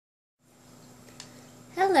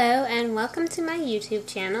Hello and welcome to my YouTube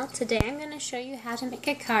channel. Today I'm going to show you how to make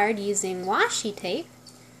a card using washi tape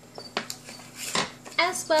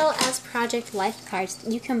as well as Project Life cards that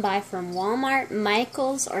you can buy from Walmart,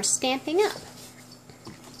 Michaels, or Stampin' Up.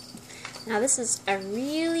 Now this is a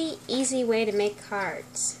really easy way to make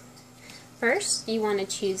cards. First, you want to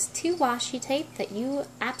choose 2 washi tape that you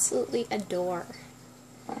absolutely adore.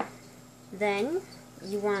 Then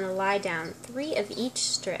you want to lie down 3 of each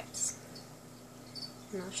strips.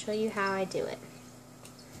 And I'll show you how I do it.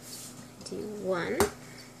 I do 1,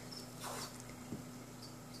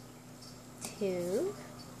 2,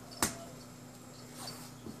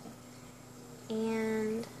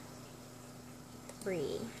 and 3.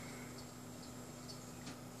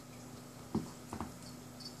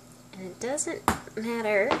 And it doesn't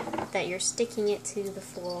matter that you're sticking it to the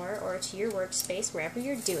floor or to your workspace, wherever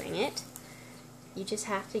you're doing it. You just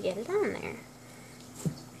have to get it on there.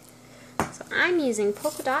 So I'm using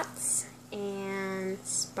polka dots and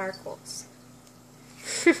sparkles.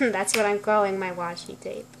 That's what I'm calling my washi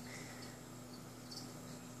tape.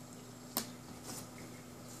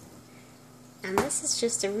 And this is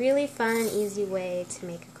just a really fun and easy way to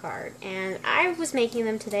make a card. And I was making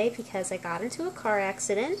them today because I got into a car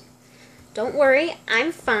accident. Don't worry,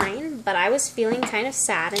 I'm fine, but I was feeling kind of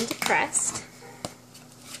sad and depressed.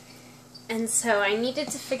 And so I needed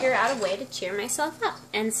to figure out a way to cheer myself up.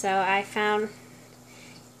 And so I found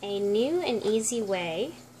a new and easy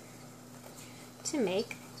way to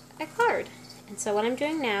make a card. And so what I'm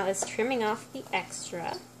doing now is trimming off the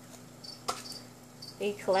extra.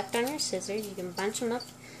 You collect on your scissors, you can bunch them up,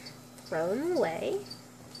 throw them away,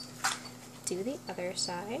 do the other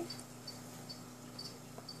side.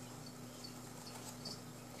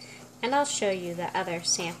 And I'll show you the other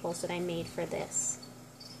samples that I made for this.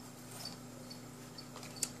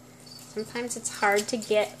 Sometimes it's hard to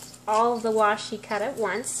get all of the washi cut at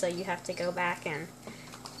once, so you have to go back and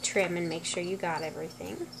trim and make sure you got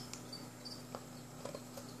everything.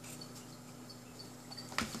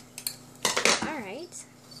 Alright,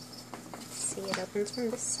 see, it opens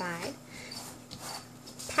from this side.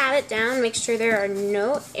 Pat it down, make sure there are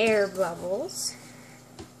no air bubbles.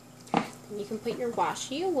 Then you can put your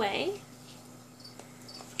washi away.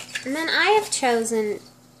 And then I have chosen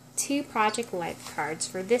 2 Project Life cards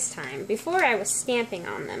for this time. Before I was stamping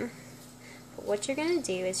on them. But what you're going to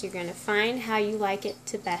do is you're going to find how you like it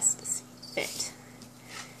to best fit.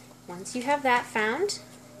 Once you have that found,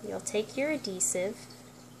 you'll take your adhesive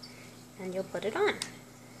and you'll put it on.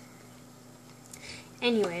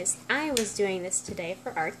 Anyways, I was doing this today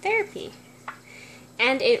for art therapy.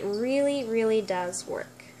 And it really, really does work.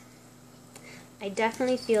 I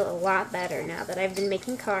definitely feel a lot better now that I've been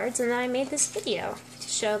making cards and that I made this video to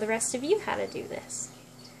show the rest of you how to do this.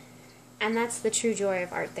 And that's the true joy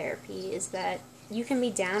of art therapy, is that you can be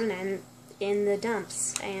down and in the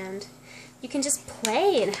dumps and you can just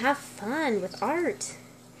play and have fun with art.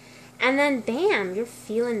 And then bam, you're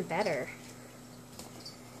feeling better.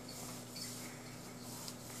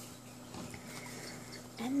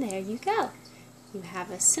 And there you go. You have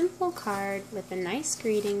a simple card with a nice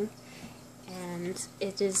greeting. And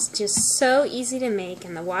it is just so easy to make,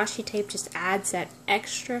 and the washi tape just adds that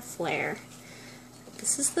extra flair.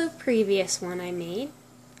 This is the previous one I made.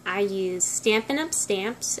 I used Stampin' Up!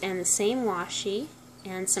 Stamps and the same washi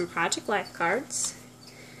and some Project Life cards.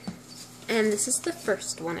 And this is the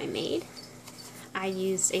first one I made. I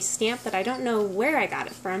used a stamp that I don't know where I got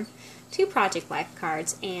it from, 2 Project Life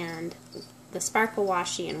cards, and the Sparkle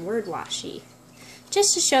washi and Word washi.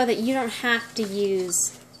 Just to show that you don't have to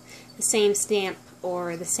use the same stamp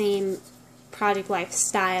or the same Project Life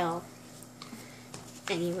style.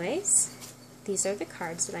 Anyways, these are the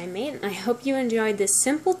cards that I made, and I hope you enjoyed this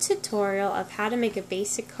simple tutorial of how to make a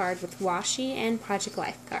basic card with washi and Project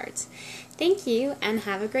Life cards. Thank you, and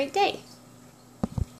have a great day.